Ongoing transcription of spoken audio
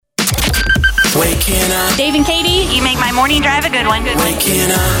Waking up. Dave and Katie, you make my morning drive a good one.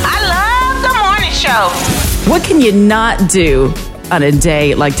 Waking up. I love the morning show. What can you not do on a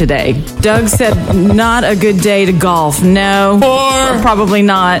day like today? Doug said not a good day to golf. No. Or probably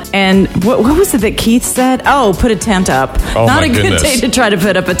not. And what was it that Keith said? Oh, put a tent up. Oh, not my a good goodness. day to try to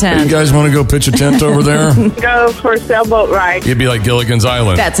put up a you tent. guys want to go pitch a tent over there? Go for a sailboat ride. You'd be like Gilligan's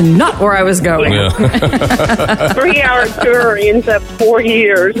Island. That's not where I was going. Yeah. 3-hour tour ends up 4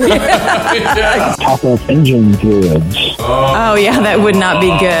 years. Top up engine fluids. Oh, yeah, that would not be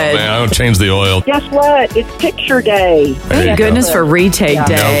good. Man, I don't change the oil. Guess what? It's picture day. Thank goodness for retake No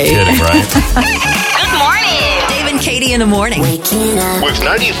day. kidding, right? Good morning. Dave and Katie in the morning. Waking up. With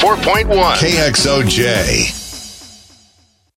 94.1 KXOJ.